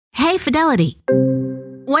Hey, Fidelity.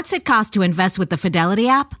 What's it cost to invest with the Fidelity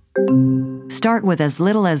app? Start with as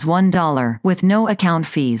little as $1 with no account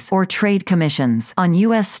fees or trade commissions on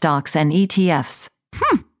U.S. stocks and ETFs.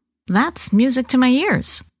 That's music to my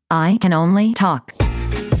ears. I can only talk.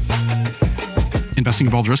 Investing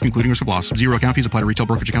involves risk, including risk of loss. Zero account fees apply to retail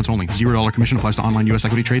brokerage accounts only. $0 commission applies to online U.S.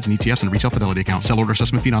 equity trades and ETFs and retail Fidelity accounts. Sell order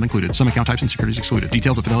assessment fee not included. Some account types and securities excluded.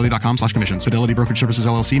 Details at fidelity.com/commissions. Fidelity Brokerage Services,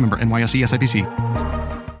 LLC, member NYSE SIPC.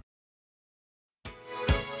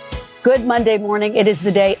 Good Monday morning. It is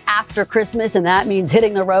the day after Christmas, and that means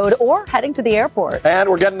hitting the road or heading to the airport. And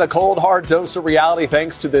we're getting a cold, hard dose of reality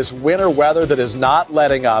thanks to this winter weather that is not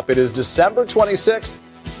letting up. It is December 26th,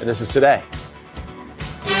 and this is today.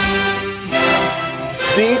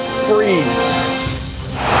 Deep freeze.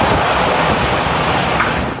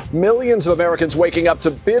 Millions of Americans waking up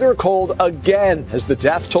to bitter cold again as the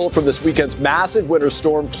death toll from this weekend's massive winter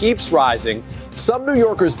storm keeps rising. Some New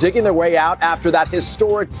Yorkers digging their way out after that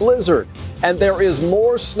historic blizzard. And there is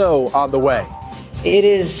more snow on the way. It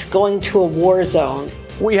is going to a war zone.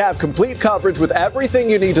 We have complete coverage with everything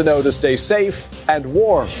you need to know to stay safe and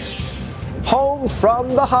warm. Home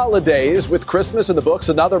from the holidays with Christmas in the books,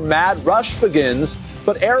 another mad rush begins.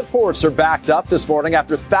 But airports are backed up this morning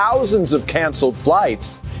after thousands of canceled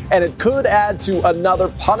flights. And it could add to another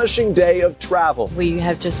punishing day of travel. We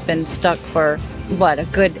have just been stuck for, a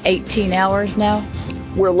good 18 hours now?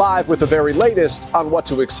 We're live with the very latest on what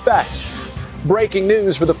to expect. Breaking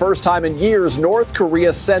news for the first time in years, North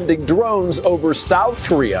Korea sending drones over South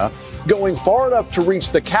Korea, going far enough to reach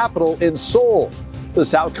the capital in Seoul. The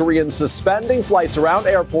South Koreans suspending flights around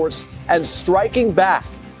airports and striking back.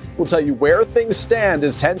 We'll tell you where things stand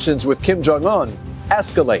as tensions with Kim Jong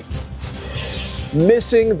escalate.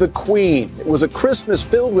 Missing the Queen. It was a Christmas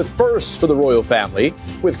filled with firsts for the royal family,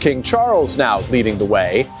 with King Charles now leading the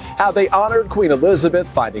way. How they honored Queen Elizabeth,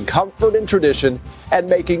 finding comfort in tradition and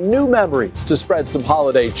making new memories to spread some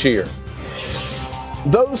holiday cheer.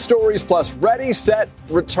 Those stories plus Ready, Set,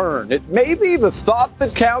 Return. It may be the thought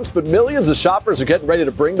that counts, but millions of shoppers are getting ready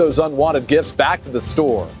to bring those unwanted gifts back to the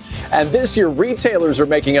store. And this year, retailers are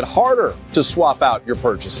making it harder to swap out your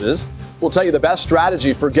purchases. We'll tell you the best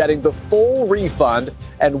strategy for getting the full refund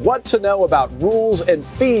and what to know about rules and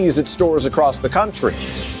fees at stores across the country.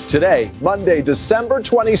 Today, Monday, December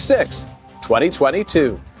 26th,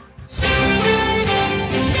 2022.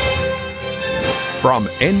 From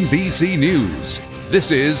NBC News,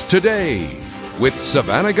 this is Today with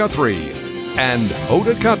Savannah Guthrie and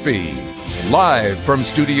Hoda Kotb, live from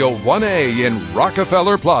Studio 1A in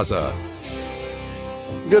Rockefeller Plaza.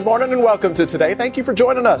 Good morning and welcome to Today. Thank you for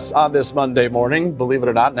joining us on this Monday morning. Believe it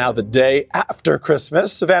or not, now the day after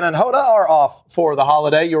Christmas. Savannah and Hoda are off for the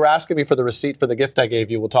holiday. You were asking me for the receipt for the gift I gave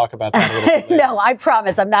you. We'll talk about that a little bit later. No, I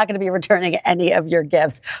promise I'm not going to be returning any of your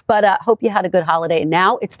gifts. But hope you had a good holiday.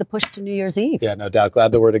 Now it's the push to New Year's Eve. Yeah, no doubt.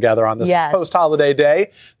 Glad that we're together on this post-holiday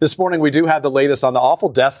day. This morning, we do have the latest on the awful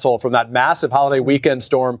death toll from that massive holiday weekend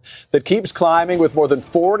storm that keeps climbing with more than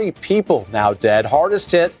 40 people now dead.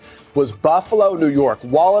 Hardest hit was Buffalo, New York,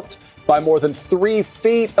 walloped by more than 3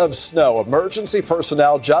 feet of snow. Emergency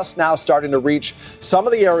personnel just now starting to reach some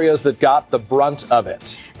of the areas that got the brunt of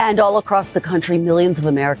it. And all across the country, millions of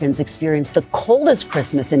Americans experienced the coldest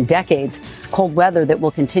Christmas in decades. Cold weather that will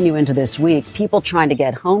continue into this week. People trying to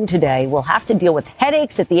get home today will have to deal with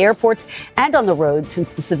headaches at the airports and on the roads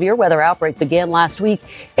since the severe weather outbreak began last week.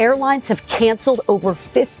 Airlines have canceled over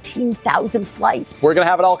 15,000 flights. We're going to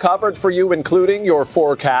have it all covered for you, including your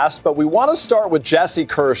forecast. But we want to start with Jesse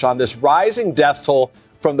Kirsch on this rising death toll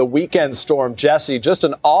from the weekend storm. Jesse, just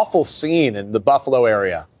an awful scene in the Buffalo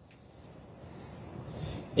area.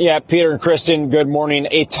 Yeah, Peter and Kristen, good morning.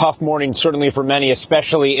 A tough morning, certainly for many,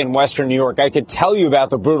 especially in Western New York. I could tell you about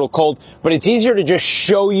the brutal cold, but it's easier to just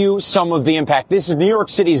show you some of the impact. This is New York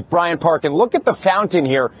City's Bryant Park, and look at the fountain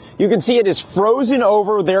here. You can see it is frozen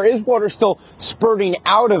over. There is water still spurting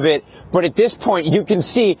out of it, but at this point, you can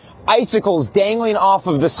see icicles dangling off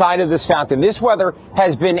of the side of this fountain. This weather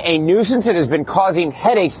has been a nuisance. It has been causing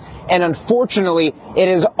headaches, and unfortunately, it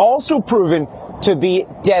has also proven to be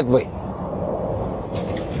deadly.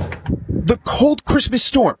 The cold Christmas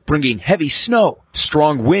storm bringing heavy snow,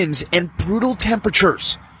 strong winds, and brutal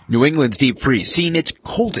temperatures. New England's deep freeze seeing its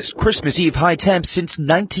coldest Christmas Eve high temps since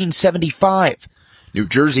 1975. New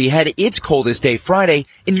Jersey had its coldest day Friday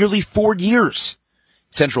in nearly 4 years.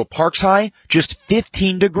 Central Park's high, just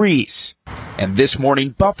 15 degrees. And this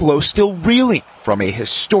morning, Buffalo still reeling from a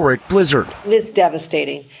historic blizzard. It is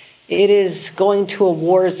devastating. It is going to a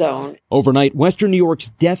war zone. Overnight, Western New York's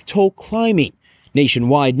death toll climbing.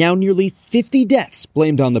 Nationwide, now nearly 50 deaths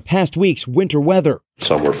blamed on the past week's winter weather.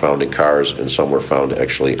 Some were found in cars, and some were found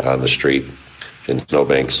actually on the street in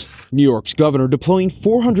snowbanks. New York's governor deploying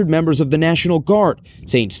 400 members of the National Guard,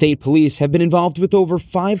 saying state police have been involved with over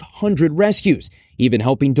 500 rescues, even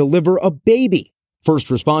helping deliver a baby. First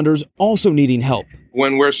responders also needing help.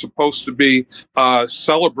 When we're supposed to be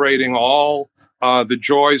celebrating all the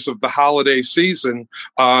joys of the holiday season,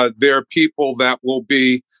 there are people that will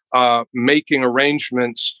be making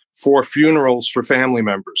arrangements for funerals for family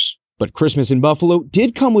members. But Christmas in Buffalo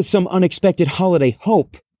did come with some unexpected holiday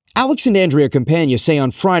hope. Alex and Andrea Campagna say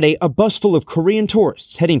on Friday a bus full of Korean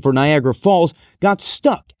tourists heading for Niagara Falls got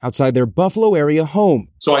stuck outside their Buffalo area home.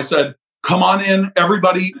 So I said, come on in,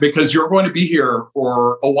 everybody, because you're going to be here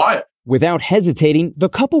for a while. Without hesitating, the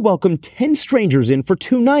couple welcomed 10 strangers in for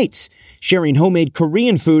 2 nights, sharing homemade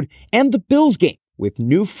Korean food and the Bills game with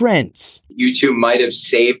new friends. You two might have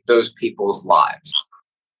saved those people's lives.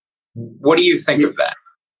 What do you think of that?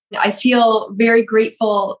 I feel very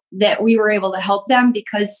grateful that we were able to help them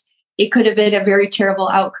because it could have been a very terrible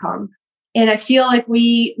outcome. And I feel like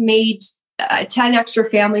we made 10 extra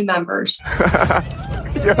family members.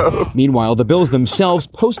 Meanwhile, the Bills themselves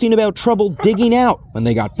posting about trouble digging out when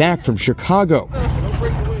they got back from Chicago.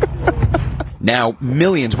 Now,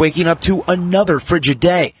 millions waking up to another frigid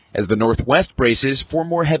day as the Northwest braces for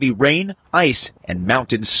more heavy rain, ice, and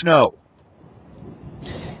mountain snow.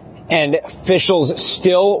 And officials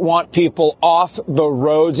still want people off the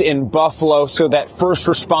roads in Buffalo so that first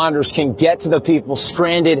responders can get to the people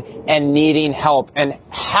stranded and needing help. And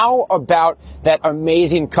how about that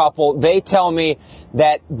amazing couple? They tell me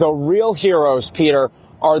that the real heroes, Peter,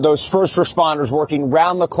 are those first responders working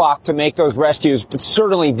round the clock to make those rescues. But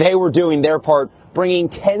certainly they were doing their part, bringing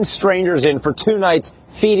 10 strangers in for 2 nights,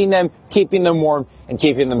 feeding them, keeping them warm, and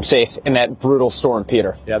keeping them safe in that brutal storm,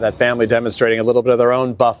 Peter. Yeah, that family demonstrating a little bit of their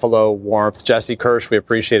own Buffalo warmth. Jesse Kirsch, we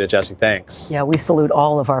appreciate it. Jesse, thanks. Yeah, we salute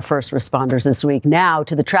all of our first responders this week. Now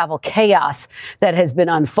to the travel chaos that has been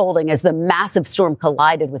unfolding as the massive storm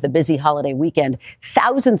collided with a busy holiday weekend.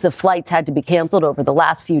 Thousands of flights had to be canceled over the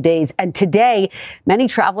last few days. And today, many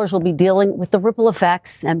travelers will be dealing with the ripple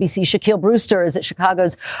effects. NBC's Shaquille Brewster is at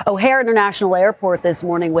Chicago's O'Hare International Airport this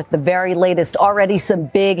morning with the very latest. Already some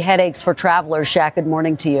big headaches for travelers. Shaq, good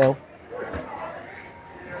morning to you.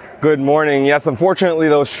 Good morning. Yes, unfortunately,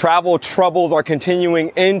 those travel troubles are continuing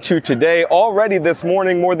into today. Already this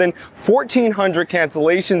morning, more than 1,400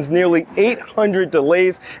 cancellations, nearly 800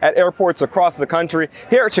 delays at airports across the country.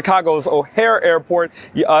 Here at Chicago's O'Hare Airport,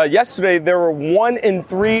 yesterday there were 1 in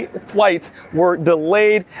 3 flights were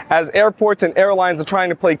delayed as airports and airlines are trying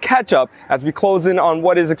to play catch up as we close in on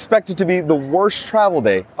what is expected to be the worst travel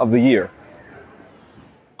day of the year.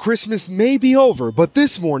 Christmas may be over, but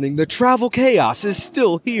this morning the travel chaos is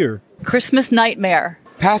still here. Christmas nightmare.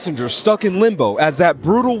 Passengers stuck in limbo as that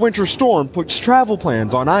brutal winter storm puts travel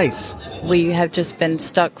plans on ice. We have just been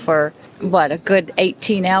stuck for, a good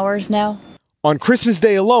 18 hours now? On Christmas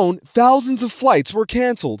Day alone, thousands of flights were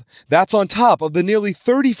canceled. That's on top of the nearly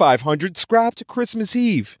 3,500 scrapped Christmas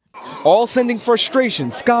Eve. All sending frustration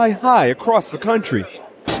sky high across the country.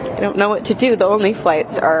 I don't know what to do. The only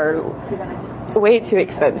flights are way too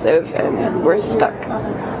expensive and we're stuck.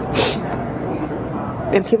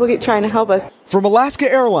 And people keep trying to help us. From Alaska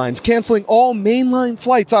Airlines canceling all mainline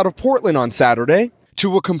flights out of Portland on Saturday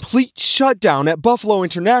to a complete shutdown at Buffalo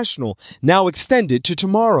International, now extended to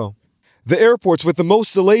tomorrow. The airports with the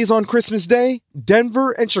most delays on Christmas Day,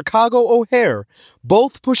 Denver and Chicago O'Hare,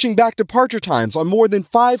 both pushing back departure times on more than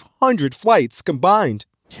 500 flights combined.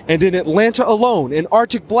 And in Atlanta alone, an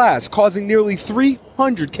Arctic blast causing nearly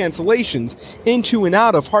 300 cancellations into and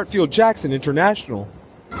out of Hartsfield-Jackson International.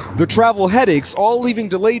 The travel headaches all leaving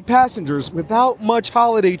delayed passengers without much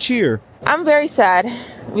holiday cheer. I'm very sad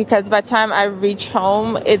because by the time I reach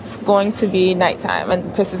home, it's going to be nighttime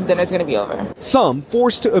and Christmas dinner is going to be over. Some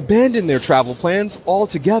forced to abandon their travel plans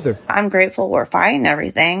altogether. I'm grateful we're fine and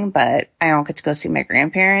everything, but I don't get to go see my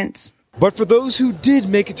grandparents. But for those who did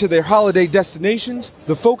make it to their holiday destinations,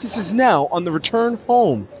 the focus is now on the return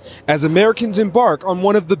home, as Americans embark on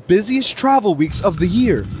one of the busiest travel weeks of the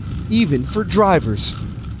year, even for drivers.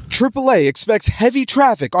 AAA expects heavy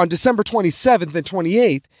traffic on December 27th and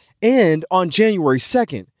 28th and on January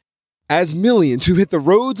 2nd, as millions who hit the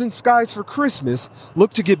roads and skies for Christmas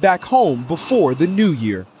look to get back home before the new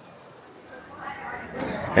year.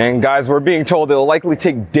 And guys, we're being told it'll likely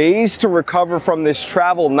take days to recover from this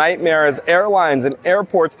travel nightmare as airlines and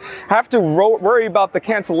airports have to worry about the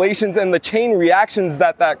cancellations and the chain reactions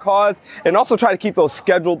that cause, and also try to keep those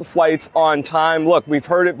scheduled flights on time. Look, we've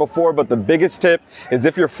heard it before, but the biggest tip is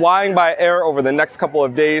if you're flying by air over the next couple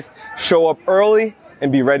of days, show up early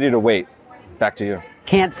and be ready to wait. Back to you.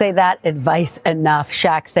 Can't say that advice enough.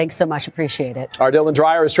 Shaq, thanks so much. Appreciate it. Our Dylan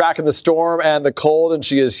Dreyer is tracking the storm and the cold, and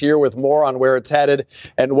she is here with more on where it's headed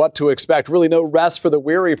and what to expect. Really no rest for the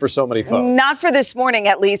weary for so many folks. Not for this morning,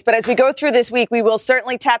 at least. But as we go through this week, we will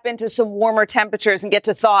certainly tap into some warmer temperatures and get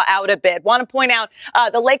to thaw out a bit. Want to point out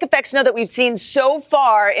the lake effect snow that we've seen so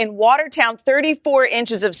far in Watertown, 34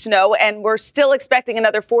 inches of snow, and we're still expecting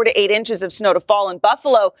another 4 to 8 inches of snow to fall in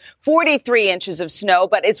Buffalo, 43 inches of snow,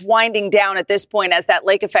 but it's winding down at this point as that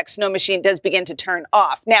lake effect snow machine does begin to turn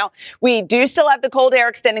off. Now, we do still have the cold air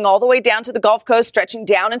extending all the way down to the Gulf Coast, stretching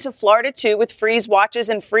down into Florida too, with freeze watches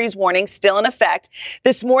and freeze warnings still in effect.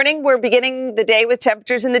 This morning, we're beginning the day with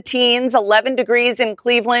temperatures in the teens, 11 degrees in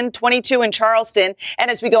Cleveland, 22 in Charleston. And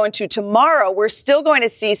as we go into tomorrow, we're still going to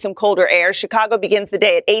see some colder air. Chicago begins the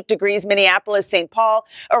day at 8 degrees, Minneapolis, St. Paul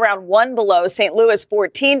around 1 below, St. Louis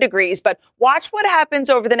 14 degrees. But watch what happens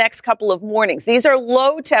over the next couple of mornings. These are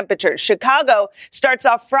low temperatures. Chicago starts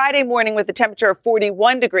off Friday morning with a temperature of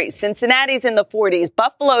 41 degrees. Cincinnati's in the 40s.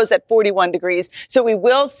 Buffalo's at 41 degrees. So we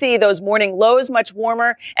will see those morning lows much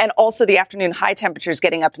warmer and also the afternoon high temperatures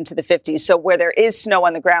getting up into the 50s. So where there is snow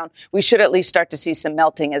on the ground, we should at least start to see some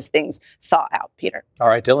melting as things thaw out. Peter. All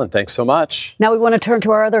right, Dylan, thanks so much. Now we want to turn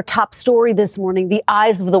to our other top story this morning. The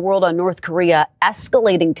eyes of the world on North Korea,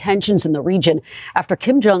 escalating tensions in the region after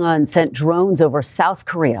Kim Jong sent drones over South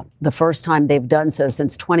Korea, the first time they've done so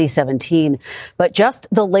since 2017. But just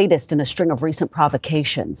the latest in a string of recent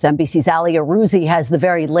provocations. NBC's Ali Arouzi has the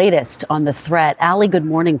very latest on the threat. Ali, good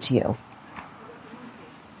morning to you.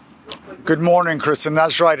 Good morning, Kristen.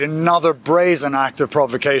 That's right. Another brazen act of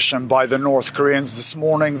provocation by the North Koreans. This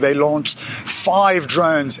morning, they launched 5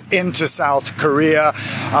 drones into South Korea,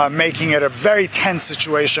 making it a very tense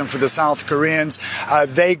situation for the South Koreans.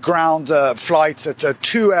 They ground flights at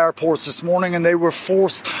 2 airports this morning, and they were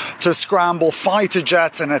forced to scramble fighter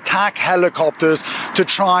jets and attack helicopters to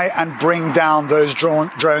try and bring down those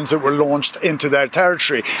drones that were launched into their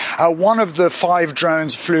territory. One of the 5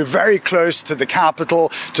 drones flew very close to the capital,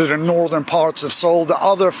 to the northern parts of Seoul. The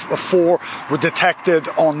other 4 were detected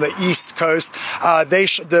on the east coast.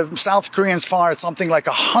 The South Koreans fired something like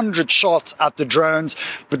 100 shots at the drones,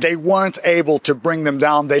 but they weren't able to bring them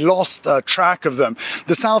down. They lost track of them.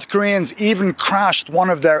 The South Koreans even crashed one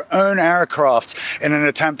of their own aircrafts in an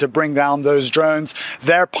attempt to bring down those drones.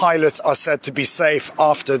 Their pilots are said to be safe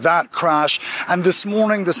after that crash. And this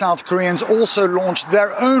morning, the South Koreans also launched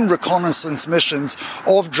their own reconnaissance missions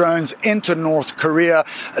of drones into North Korea,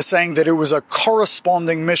 saying that it was a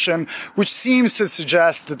corresponding mission, which seems to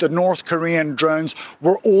suggest that the North Korean drones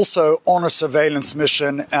were also on a surveillance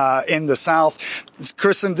mission in the south.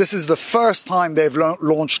 Kristen, this is the first time they've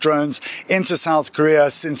launched drones into South Korea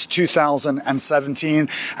since 2017,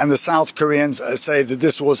 and the South Koreans say that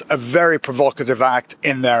this was a very provocative act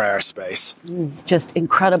in their airspace. Just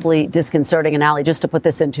incredibly disconcerting. And Ali, just to put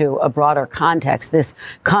this into a broader context, this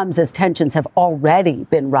comes as tensions have already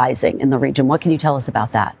been rising in the region. What can you tell us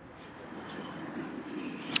about that?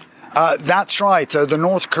 That's right. The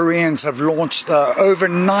North Koreans have launched over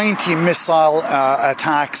 90 missile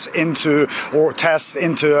attacks into or tests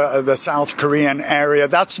into the South Korean area.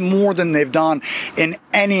 That's more than they've done in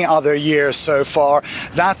any other year so far.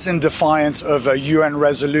 That's in defiance of UN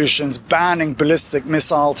resolutions banning ballistic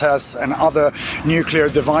missile tests and other nuclear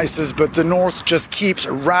devices. But the North just keeps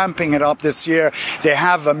ramping it up this year. They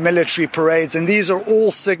have military parades, and these are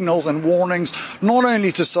all signals and warnings, not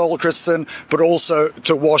only to Seoul, Kristen, but also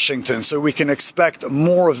to Washington. So we can expect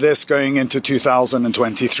more of this going into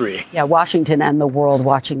 2023. Yeah, Washington and the world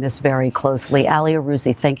watching this very closely. Ali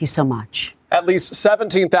Arouzi, thank you so much. At least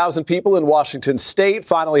 17,000 people in Washington state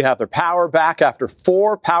finally have their power back after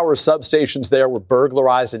 4 power substations there were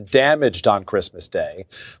burglarized and damaged on Christmas Day.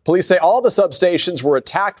 Police say all the substations were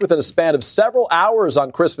attacked within a span of several hours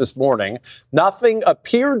on Christmas morning. Nothing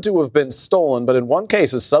appeared to have been stolen, but in one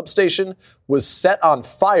case, a substation was set on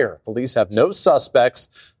fire. Police have no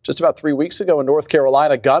suspects. Just about 3 weeks ago in North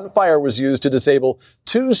Carolina, gunfire was used to disable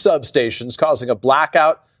 2 substations, causing a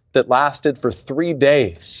blackout that lasted for 3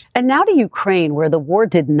 days. And now to Ukraine, where the war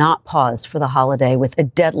did not pause for the holiday with a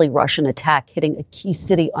deadly Russian attack hitting a key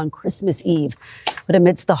city on Christmas Eve. But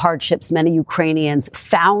amidst the hardships, many Ukrainians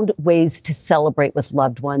found ways to celebrate with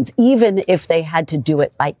loved ones, even if they had to do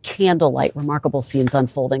it by candlelight. Remarkable scenes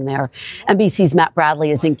unfolding there. NBC's Matt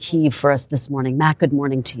Bradley is in Kyiv for us this morning. Matt, good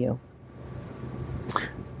morning to you.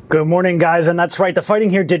 Good morning, guys. And that's right. The fighting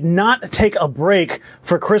here did not take a break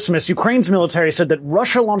for Christmas. Ukraine's military said that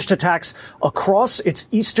Russia launched attacks across its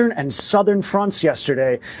eastern and southern fronts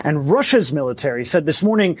yesterday. And Russia's military said this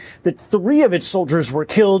morning that 3 of its soldiers were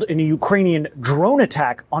killed in a Ukrainian drone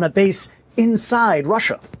attack on a base inside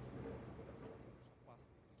Russia.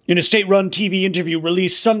 In a state-run TV interview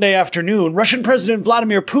released Sunday afternoon, Russian President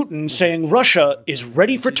Vladimir Putin saying Russia is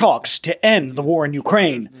ready for talks to end the war in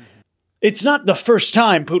Ukraine. It's not the first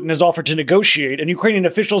time Putin has offered to negotiate, and Ukrainian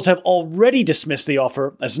officials have already dismissed the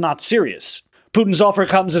offer as not serious. Putin's offer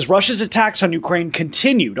comes as Russia's attacks on Ukraine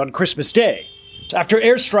continued on Christmas Day, after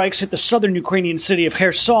airstrikes hit the southern Ukrainian city of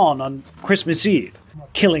Kherson on Christmas Eve,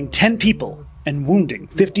 killing 10 people and wounding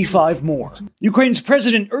 55 more. Ukraine's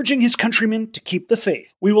president urging his countrymen to keep the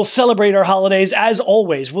faith. "We will celebrate our holidays as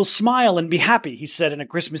always. We'll smile and be happy," he said in a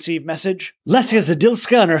Christmas Eve message. Lesia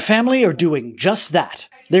Zadilska and her family are doing just that.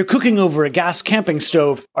 They're cooking over a gas camping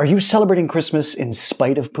stove. Are you celebrating Christmas in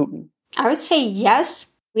spite of Putin? I would say yes.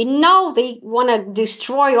 We know they want to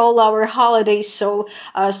destroy all our holidays, so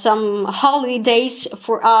some holidays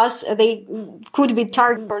for us, they could be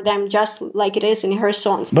targeted for them just like it is in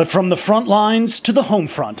Kherson. But from the front lines to the home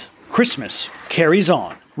front, Christmas carries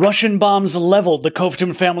on. Russian bombs leveled the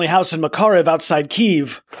Kovtun family house in Makarev outside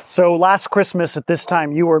Kyiv. So last Christmas at this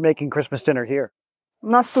time, you were making Christmas dinner here.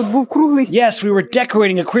 Yes, we were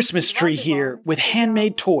decorating a Christmas tree here with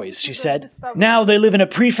handmade toys, she said. Now they live in a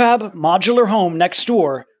prefab, modular home next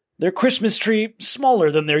door. Their Christmas tree smaller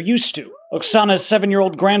than they're used to. Oksana's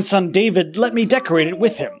 7-year-old grandson David let me decorate it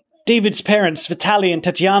with him. David's parents, Vitaly and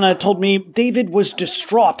Tatiana, told me David was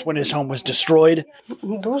distraught when his home was destroyed.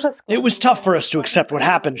 It was tough for us to accept what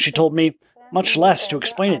happened, she told me, much less to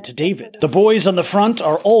explain it to David. The boys on the front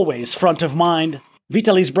are always front of mind.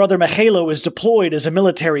 Vitaly's brother Mikhailo is deployed as a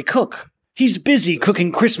military cook. He's busy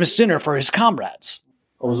cooking Christmas dinner for his comrades.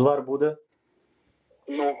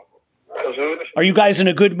 Are you guys in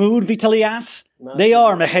a good mood, Vitaly asks. They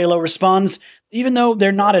are, Mikhailo responds. Even though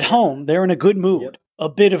they're not at home, they're in a good mood. A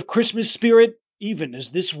bit of Christmas spirit, even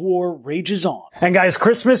as this war rages on. And guys,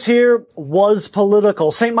 Christmas here was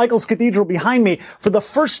political. St. Michael's Cathedral behind me, for the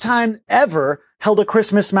first time ever, held a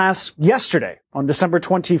Christmas Mass yesterday on December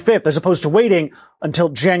 25th, as opposed to waiting until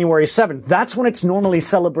January 7th. That's when it's normally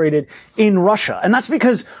celebrated in Russia. And that's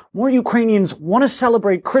because more Ukrainians want to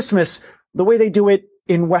celebrate Christmas the way they do it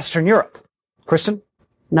in Western Europe. Kristen?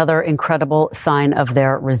 Another incredible sign of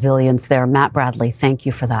their resilience there. Matt Bradley, thank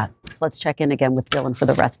you for that. So let's check in again with Dylan for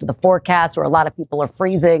the rest of the forecast, where a lot of people are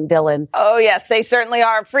freezing. Dylan. Oh, yes, they certainly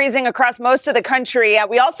are freezing across most of the country.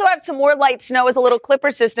 We also have some more light snow as a little clipper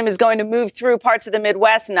system is going to move through parts of the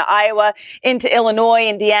Midwest into Iowa, into Illinois,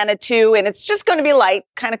 Indiana, too. And it's just going to be light,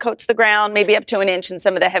 kind of coats the ground, maybe up to an inch in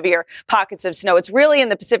some of the heavier pockets of snow. It's really in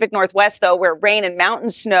the Pacific Northwest, though, where rain and mountain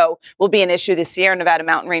snow will be an issue. The Sierra Nevada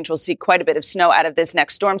mountain range will see quite a bit of snow out of this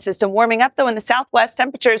next storm system. Warming up, though, in the Southwest,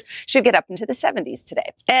 temperatures should get up into the 70s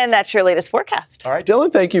today. And that's your latest forecast. All right,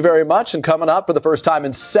 Dylan, thank you very much. And coming up, for the first time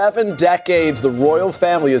in 7 decades, the royal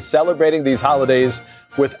family is celebrating these holidays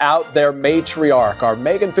without their matriarch. Our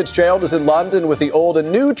Megan Fitzgerald is in London with the old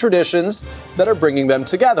and new traditions that are bringing them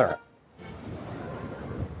together.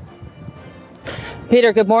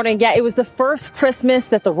 Peter, good morning. Yeah, it was the first Christmas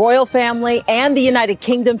that the royal family and the United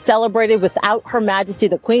Kingdom celebrated without Her Majesty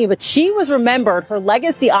the Queen, but she was remembered, her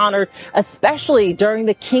legacy honored, especially during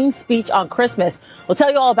the King's speech on Christmas. We'll tell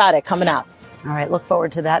you all about it coming up. All right, look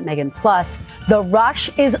forward to that, Megan. Plus, the rush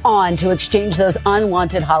is on to exchange those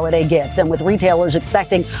unwanted holiday gifts. And with retailers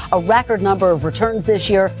expecting a record number of returns this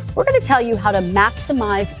year, we're going to tell you how to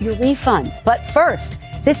maximize your refunds. But first,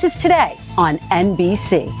 this is Today on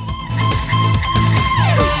NBC.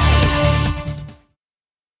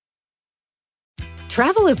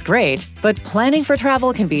 Travel is great, but planning for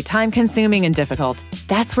travel can be time-consuming and difficult.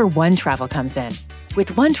 That's where One Travel comes in.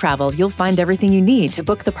 With One Travel, you'll find everything you need to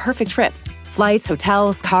book the perfect trip. Flights,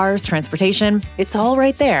 hotels, cars, transportation, it's all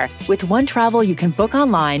right there. With One Travel, you can book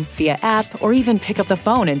online, via app, or even pick up the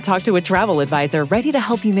phone and talk to a travel advisor ready to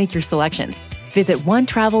help you make your selections. Visit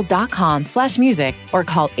onetravel.com/music or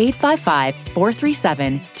call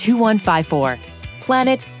 855-437-2154. Plan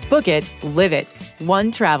it, book it, live it.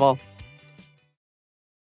 One Travel.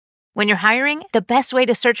 When you're hiring, the best way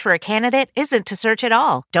to search for a candidate isn't to search at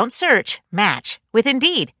all. Don't search, match with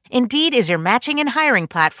Indeed. Indeed is your matching and hiring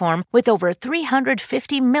platform with over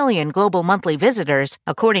 350 million global monthly visitors,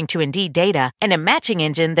 according to Indeed data, and a matching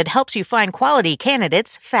engine that helps you find quality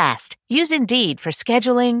candidates fast. Use Indeed for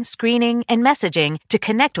scheduling, screening, and messaging to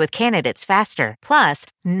connect with candidates faster. Plus,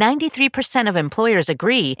 93% of employers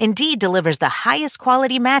agree Indeed delivers the highest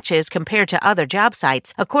quality matches compared to other job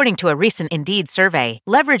sites, according to a recent Indeed survey.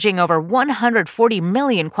 Leveraging over 140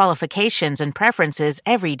 million qualifications and preferences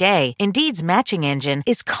every day, Indeed's matching engine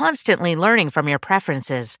is constantly learning from your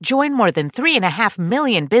preferences. Join more than 3.5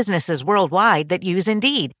 million businesses worldwide that use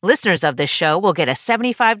Indeed. Listeners of this show will get a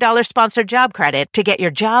 $75 sponsored job credit to get your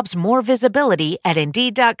jobs more visibility at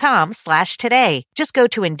Indeed.com/today. Just go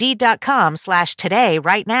to Indeed.com/today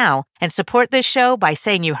right now and support this show by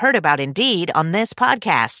saying you heard about Indeed on this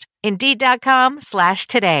podcast.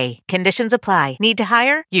 Indeed.com/today. Conditions apply. Need to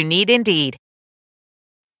hire? You need Indeed.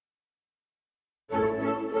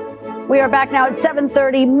 We are back now at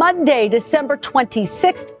 7:30, Monday, December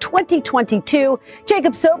 26th, 2022.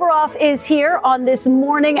 Jacob Soboroff is here on this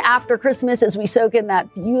morning after Christmas as we soak in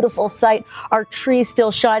that beautiful sight. Our tree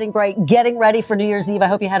still shining bright, getting ready for New Year's Eve. I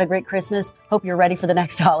hope you had a great Christmas. Hope you're ready for the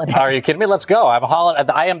next holiday. Are you kidding me? Let's go.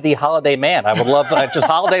 I am the holiday man. I would love just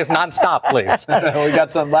holidays nonstop, please. We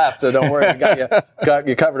got some left, so don't worry. We got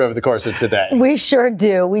you covered over the course of today. We sure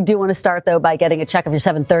do. We do want to start, though, by getting a check of your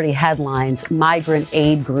 7:30 headlines. Migrant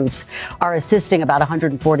aid groups are assisting about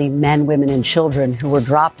 140 men, women, and children who were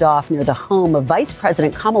dropped off near the home of Vice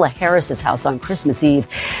President Kamala Harris's house on Christmas Eve.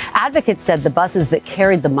 Advocates said the buses that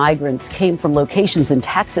carried the migrants came from locations in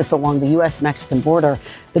Texas along the U.S.-Mexican border.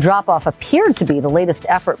 The drop-off appeared to be the latest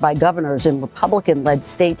effort by governors in Republican-led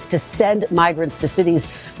states to send migrants to cities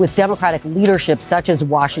with Democratic leadership, such as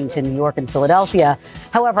Washington, New York, and Philadelphia.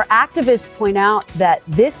 However, activists point out that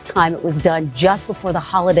this time it was done just before the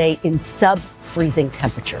holiday in sub-freezing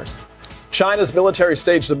temperatures. China's military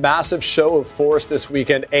staged a massive show of force this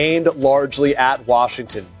weekend aimed largely at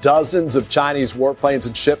Washington. Dozens of Chinese warplanes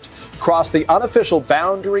and ships crossed the unofficial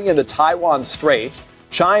boundary into Taiwan Strait.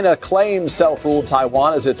 China claims self-ruled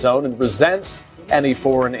Taiwan as its own and resents any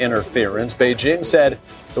foreign interference. Beijing said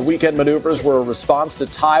the weekend maneuvers were a response to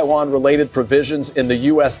Taiwan-related provisions in the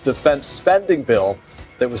U.S. defense spending bill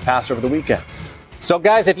that was passed over the weekend. So,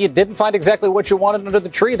 guys, if you didn't find exactly what you wanted under the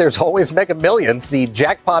tree, there's always Mega Millions. The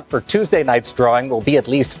jackpot for Tuesday night's drawing will be at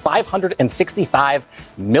least $565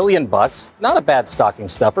 million. Not a bad stocking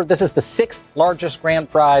stuffer. This is the 6th largest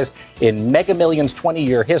grand prize in Mega Millions'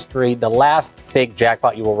 20-year history. The last big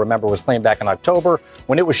jackpot you will remember was claimed back in October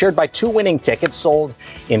when it was shared by 2 winning tickets sold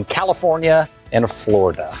in California and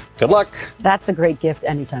Florida. Good luck. That's a great gift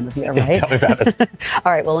any time of year, right? Tell me about it.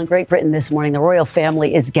 All right. Well, in Great Britain this morning, the royal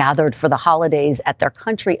family is gathered for the holidays at their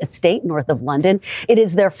country estate north of London. It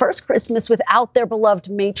is their first Christmas without their beloved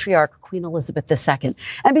matriarch, Queen Elizabeth II.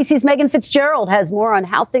 NBC's Megan Fitzgerald has more on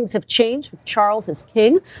how things have changed with Charles as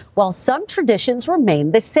king, while some traditions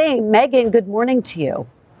remain the same. Megan, good morning to you.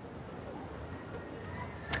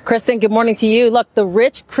 Kristen, good morning to you. Look, the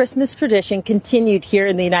rich Christmas tradition continued here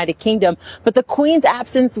in the United Kingdom, but the Queen's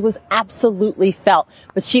absence was absolutely felt.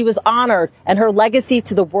 But she was honored and her legacy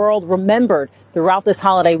to the world remembered throughout this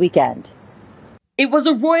holiday weekend. It was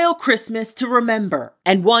a royal Christmas to remember,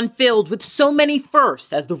 and one filled with so many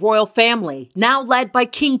firsts as the royal family, now led by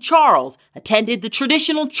King Charles, attended the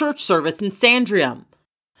traditional church service in Sandringham.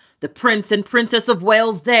 The Prince and Princess of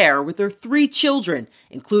Wales there with their 3 children,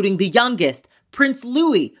 including the youngest, Prince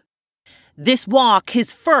Louis. This walk,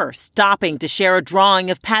 his first, stopping to share a drawing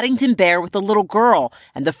of Paddington Bear with a little girl,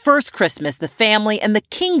 and the first Christmas the family and the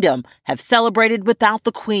kingdom have celebrated without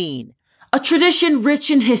the Queen. A tradition rich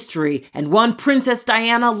in history and one Princess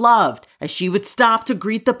Diana loved as she would stop to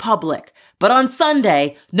greet the public. But on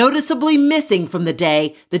Sunday, noticeably missing from the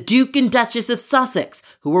day, the Duke and Duchess of Sussex,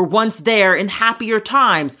 who were once there in happier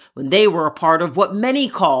times when they were a part of what many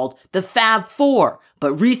called the Fab Four.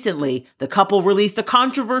 But recently, the couple released a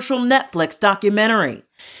controversial Netflix documentary.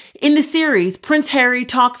 In the series, Prince Harry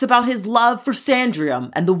talks about his love for Sandringham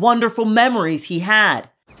and the wonderful memories he had.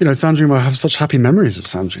 You know, Sandringham, I have such happy memories of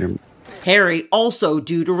Sandringham. Harry also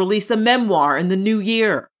due to release a memoir in the new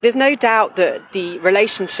year. There's no doubt that the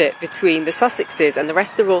relationship between the Sussexes and the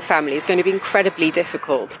rest of the royal family is going to be incredibly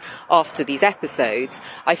difficult after these episodes.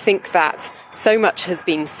 I think that so much has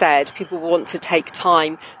been said. People want to take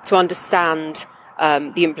time to understand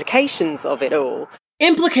the implications of it all.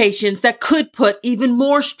 Implications that could put even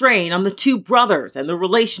more strain on the 2 brothers and the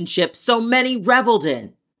relationship so many reveled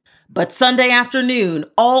in. But Sunday afternoon,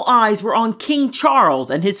 all eyes were on King Charles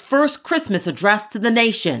and his first Christmas address to the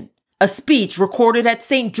nation. A speech recorded at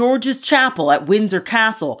St. George's Chapel at Windsor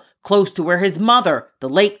Castle, close to where his mother, the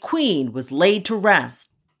late Queen, was laid to rest.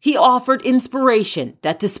 He offered inspiration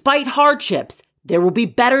that despite hardships, there will be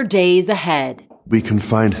better days ahead. We can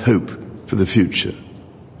find hope for the future.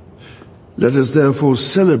 Let us therefore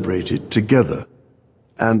celebrate it together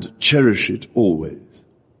and cherish it always.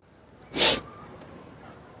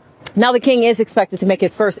 Now the king is expected to make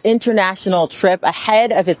his first international trip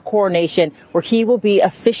ahead of his coronation, where he will be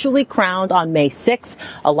officially crowned on May 6th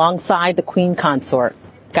alongside the Queen Consort.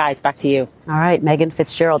 Guys, back to you. All right, Megan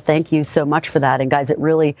Fitzgerald, thank you so much for that. And guys, it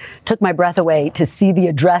really took my breath away to see the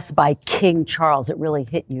address by King Charles. It really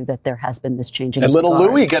hit you that there has been this changing. And little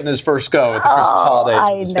Louis getting his first go at the Christmas holidays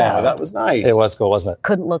with his family. That was nice. It was cool, wasn't it?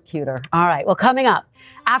 Couldn't look cuter. All right, well, coming up,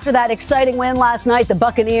 after that exciting win last night, the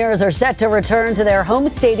Buccaneers are set to return to their home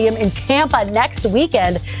stadium in Tampa next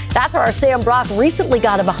weekend. That's where our Sam Brock recently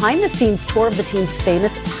got a behind-the-scenes tour of the team's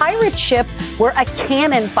famous pirate ship, where a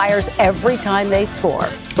cannon fires every time they score.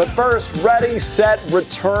 But first, ready, set,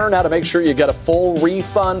 return. How to make sure you get a full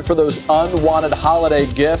refund for those unwanted holiday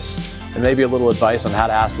gifts. And maybe a little advice on how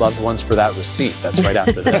to ask loved ones for that receipt. That's right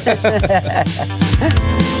after this.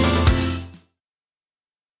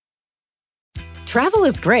 Travel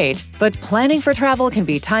is great, but planning for travel can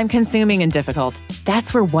be time-consuming and difficult.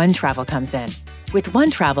 That's where One Travel comes in. With One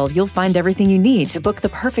Travel, you'll find everything you need to book the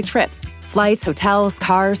perfect trip. Flights, hotels,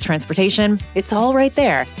 cars, transportation, it's all right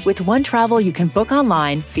there. With One Travel, you can book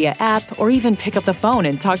online, via app, or even pick up the phone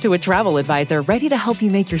and talk to a travel advisor ready to help you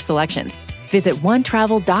make your selections. Visit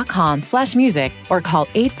onetravel.com/music or call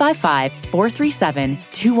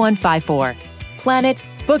 855-437-2154. Plan it,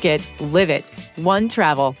 book it, live it. One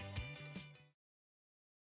Travel.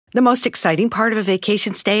 The most exciting part of a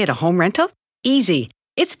vacation stay at a home rental? Easy.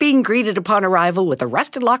 It's being greeted upon arrival with a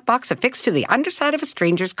rusted lockbox affixed to the underside of a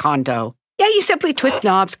stranger's condo. Yeah, you simply twist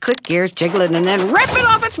knobs, click gears, jiggle it, and then rip it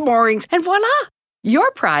off its moorings, and voila! Your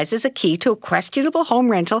prize is a key to a questionable home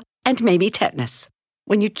rental and maybe tetanus.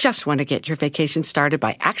 When you just want to get your vacation started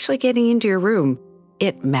by actually getting into your room,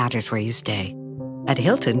 it matters where you stay. At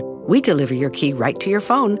Hilton, we deliver your key right to your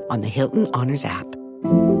phone on the Hilton Honors app.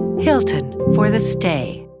 Hilton for the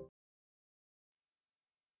stay.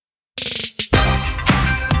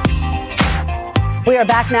 We are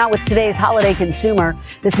back now with today's holiday consumer.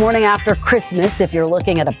 This morning after Christmas, if you're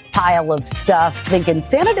looking at a pile of stuff thinking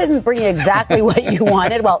Santa didn't bring you exactly what you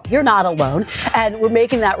wanted, well, you're not alone. And we're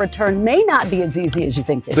making that return may not be as easy as you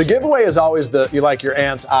think. The giveaway is always you like your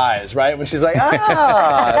aunt's eyes, right? When she's like,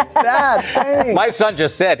 bad, thanks. My son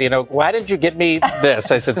just said, why didn't you get me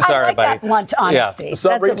this? I said, sorry, I like buddy. That blunt honesty. Yeah.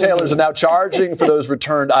 Some retailers are now charging for those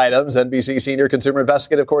returned items. NBC senior consumer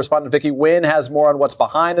investigative correspondent Vicki Nguyen has more on what's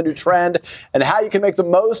behind the new trend and how you can make the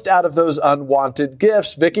most out of those unwanted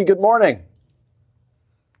gifts. Vicki, good morning.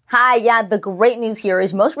 Hi, yeah, the great news here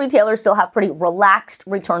is most retailers still have pretty relaxed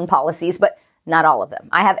return policies, but not all of them.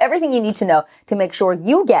 I have everything you need to know to make sure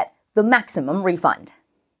you get the maximum refund.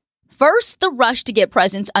 First, the rush to get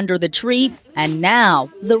presents under the tree, and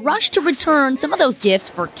now the rush to return some of those gifts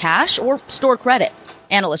for cash or store credit.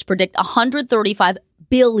 Analysts predict $135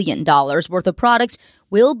 billion worth of products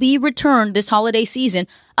will be returned this holiday season,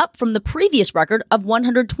 up from the previous record of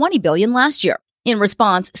 $120 billion last year. In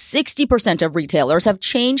response, 60% of retailers have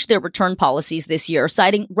changed their return policies this year,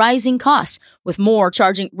 citing rising costs, with more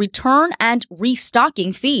charging return and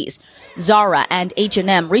restocking fees. Zara and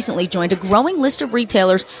H&M recently joined a growing list of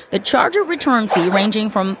retailers that charge a return fee ranging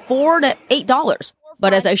from $4 to $8.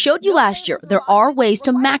 But as I showed you last year, there are ways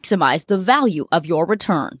to maximize the value of your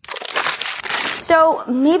return. So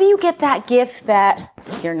maybe you get that gift that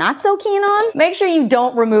you're not so keen on. Make sure you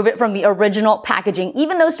don't remove it from the original packaging.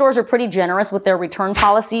 Even though stores are pretty generous with their return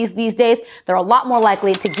policies these days, they're a lot more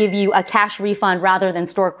likely to give you a cash refund rather than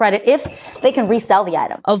store credit if they can resell the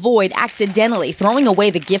item. Avoid accidentally throwing away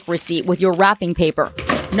the gift receipt with your wrapping paper.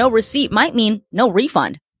 No receipt might mean no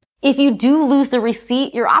refund. If you do lose the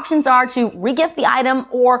receipt, your options are to regift the item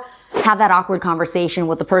or have that awkward conversation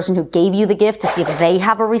with the person who gave you the gift to see if they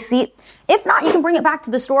have a receipt. If not, you can bring it back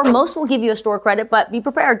to the store. Most will give you a store credit, but be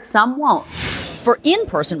prepared, some won't. For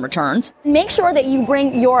in-person returns, make sure that you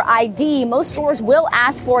bring your ID. Most stores will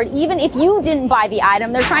ask for it, even if you didn't buy the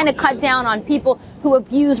item. They're trying to cut down on people who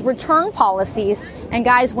abuse return policies. And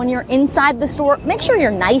guys, when you're inside the store, make sure you're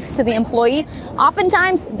nice to the employee.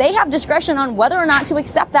 Oftentimes, they have discretion on whether or not to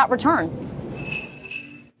accept that return.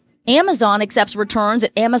 Amazon accepts returns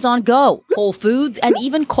at Amazon Go, Whole Foods, and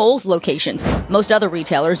even Kohl's locations. Most other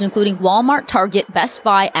retailers, including Walmart, Target, Best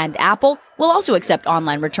Buy, and Apple, will also accept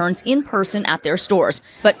online returns in person at their stores.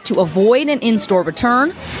 But to avoid an in-store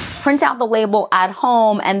return, print out the label at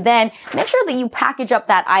home and then make sure that you package up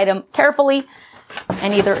that item carefully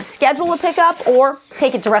and either schedule a pickup or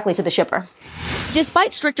take it directly to the shipper.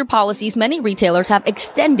 Despite stricter policies, many retailers have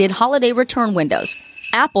extended holiday return windows.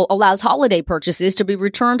 Apple allows holiday purchases to be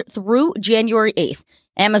returned through January 8th.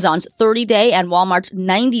 Amazon's 30-day and Walmart's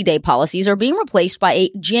 90-day policies are being replaced by a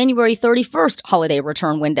January 31st holiday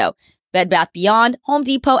return window. Bed Bath & Beyond, Home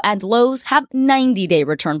Depot, and Lowe's have 90-day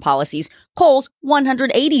return policies, Kohl's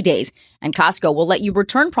 180 days, and Costco will let you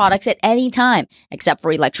return products at any time, except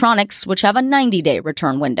for electronics, which have a 90-day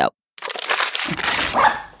return window.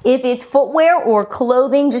 If it's footwear or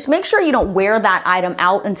clothing, just make sure you don't wear that item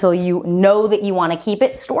out until you know that you want to keep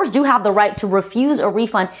it. Stores do have the right to refuse a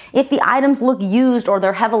refund if the items look used or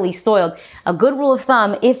they're heavily soiled. A good rule of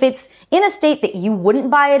thumb, if it's in a state that you wouldn't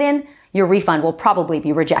buy it in, your refund will probably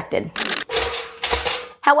be rejected.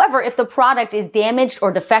 However, if the product is damaged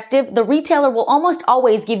or defective, the retailer will almost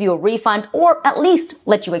always give you a refund or at least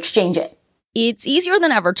let you exchange it. It's easier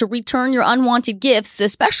than ever to return your unwanted gifts,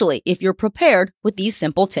 especially if you're prepared with these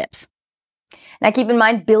simple tips. Now keep in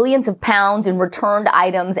mind, billions of pounds in returned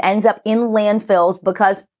items ends up in landfills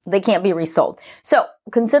because they can't be resold. So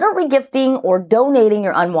consider regifting or donating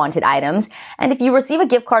your unwanted items. And if you receive a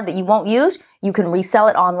gift card that you won't use, you can resell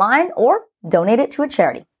it online or donate it to a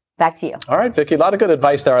charity. Back to you. All right, Vicki, a lot of good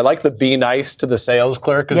advice there. I like the be nice to the sales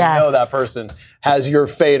clerk because you know that person has your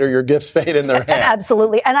fate or your gift's fate in their hand.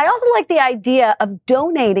 Absolutely. And I also like the idea of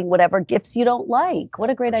donating whatever gifts you don't like.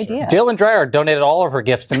 What a great idea. Dylan Dreyer donated all of her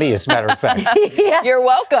gifts to me, as a matter of fact. You're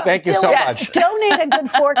welcome. Thank you so much. Donate a good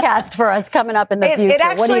forecast for us coming up in the future. It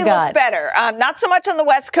actually what do you got? looks better. Not so much on the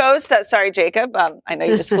West Coast. Sorry, Jacob. I know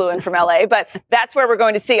you just flew in from LA, but that's where we're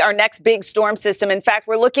going to see our next big storm system. In fact,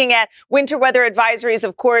 we're looking at winter weather advisories,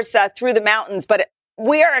 of course, through the mountains, but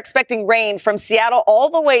we are expecting rain from Seattle all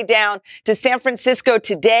the way down to San Francisco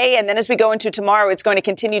today. And then as we go into tomorrow, it's going to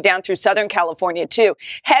continue down through Southern California, too.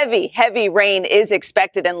 Heavy rain is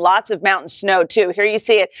expected and lots of mountain snow, too. Here you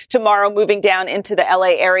see it tomorrow moving down into the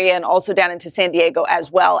LA area and also down into San Diego as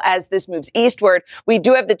well as this moves eastward. We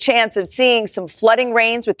do have the chance of seeing some flooding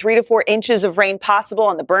rains with 3 to 4 inches of rain possible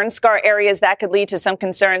on the burn scar areas. That could lead to some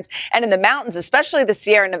concerns. And in the mountains, especially the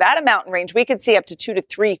Sierra Nevada mountain range, we could see up to 2 to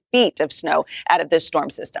 3 feet of snow out of this storm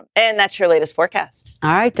system. And that's your latest forecast.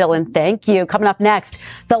 All right, Dylan, thank you. Coming up next,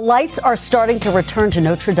 the lights are starting to return to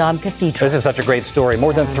Notre Dame Cathedral. This is such a great story.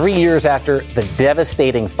 More than 3 years after the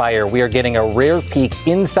devastating fire, we are getting a rare peek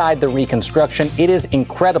inside the reconstruction. It is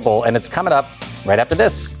incredible, and it's coming up right after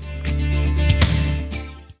this.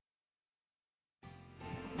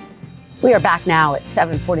 We are back now at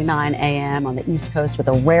 7:49 a.m. on the East Coast with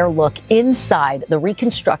a rare look inside the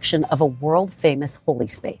reconstruction of a world-famous holy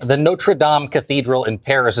space. The Notre Dame Cathedral in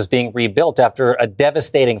Paris is being rebuilt after a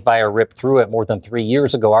devastating fire ripped through it more than 3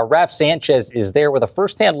 years ago. Our Raf Sanchez is there with a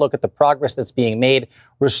firsthand look at the progress that's being made,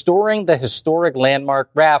 restoring the historic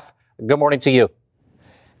landmark. Raf, good morning to you.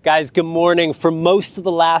 Guys, good morning. For most of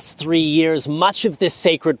the last 3 years, much of this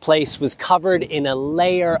sacred place was covered in a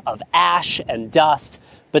layer of ash and dust.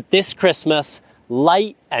 But this Christmas,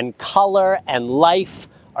 light and color and life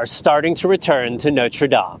are starting to return to Notre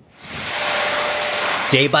Dame.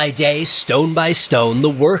 Day by day, stone by stone, the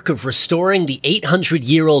work of restoring the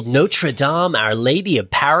 800-year-old Notre Dame, Our Lady of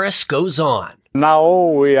Paris, goes on. Now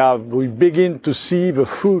we begin to see the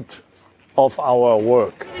fruit of our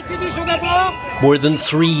work. More than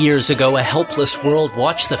 3 years ago, a helpless world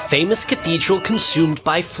watched the famous cathedral consumed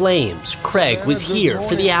by flames. Craig was here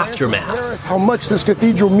for the aftermath. How much this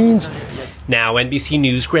cathedral means. Now NBC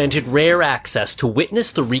News granted rare access to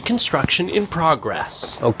witness the reconstruction in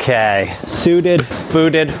progress. Okay, suited,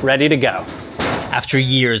 booted, ready to go. After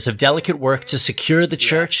years of delicate work to secure the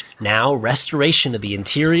church, now restoration of the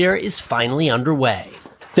interior is finally underway.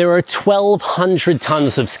 There are 1,200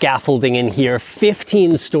 tons of scaffolding in here,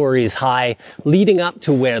 15 stories high, leading up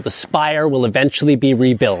to where the spire will eventually be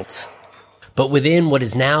rebuilt. But within what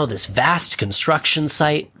is now this vast construction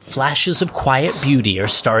site, flashes of quiet beauty are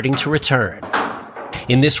starting to return.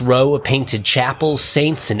 In this row of painted chapels,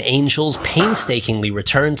 saints and angels painstakingly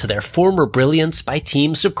return to their former brilliance by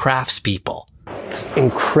teams of craftspeople. It's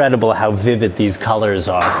incredible how vivid these colors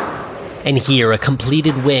are. And here, a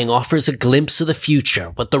completed wing offers a glimpse of the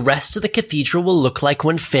future, what the rest of the cathedral will look like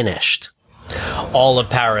when finished. All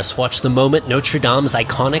of Paris watched the moment Notre Dame's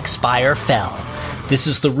iconic spire fell. This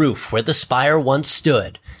is the roof where the spire once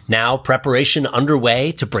stood. Now preparation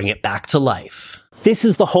underway to bring it back to life. This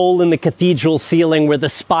is the hole in the cathedral ceiling where the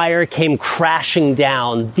spire came crashing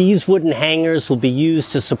down. These wooden hangers will be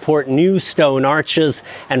used to support new stone arches,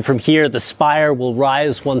 and from here the spire will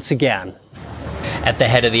rise once again. At the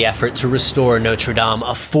head of the effort to restore Notre Dame,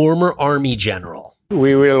 a former army general.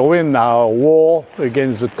 We will win our war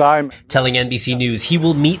against the time. Telling NBC News he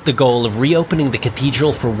will meet the goal of reopening the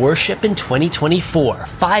cathedral for worship in 2024,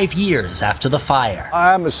 5 years after the fire.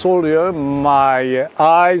 I am a soldier. My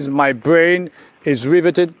eyes, my brain is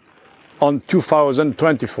riveted on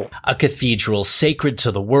 2024. A cathedral sacred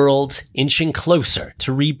to the world, inching closer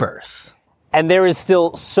to rebirth. And there is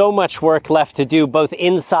still so much work left to do, both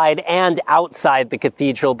inside and outside the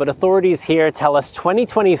cathedral. But authorities here tell us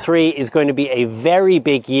 2023 is going to be a very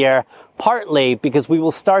big year, partly because we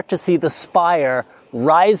will start to see the spire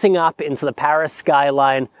rising up into the Paris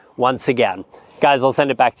skyline once again. Guys, I'll send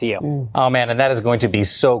it back to you. Oh, man, and that is going to be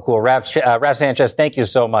so cool. Raf Sanchez, thank you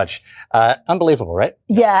so much. Unbelievable, right?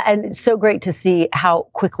 Yeah, and it's so great to see how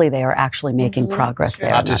quickly they are actually making progress there.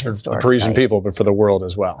 Not just for the Parisian people, but for the world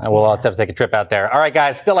as well. And we'll all have to take a trip out there. All right,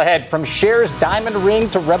 guys, still ahead. From Cher's diamond ring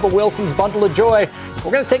to Rebel Wilson's bundle of joy,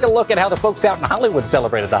 we're going to take a look at how the folks out in Hollywood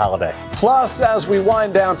celebrated the holiday. Plus, as we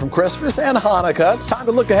wind down from Christmas and Hanukkah, it's time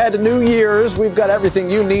to look ahead to New Year's. We've got everything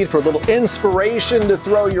you need for a little inspiration to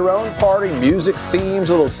throw your own party, music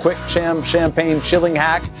themes, a little quick champagne chilling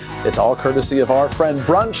hack. It's all courtesy of our friend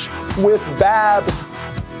Brunch with Babs.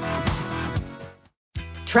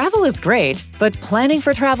 Travel is great, but planning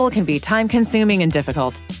for travel can be time-consuming and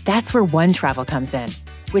difficult. That's where One Travel comes in.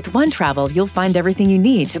 With One Travel, you'll find everything you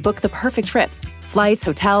need to book the perfect trip. Flights,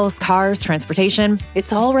 hotels, cars, transportation,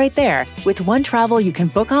 it's all right there. With One Travel, you can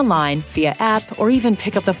book online, via app, or even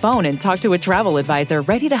pick up the phone and talk to a travel advisor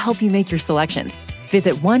ready to help you make your selections.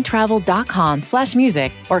 Visit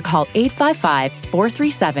onetravel.com/music or call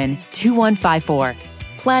 855-437-2154.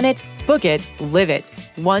 Plan it, book it, live it.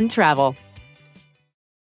 One Travel.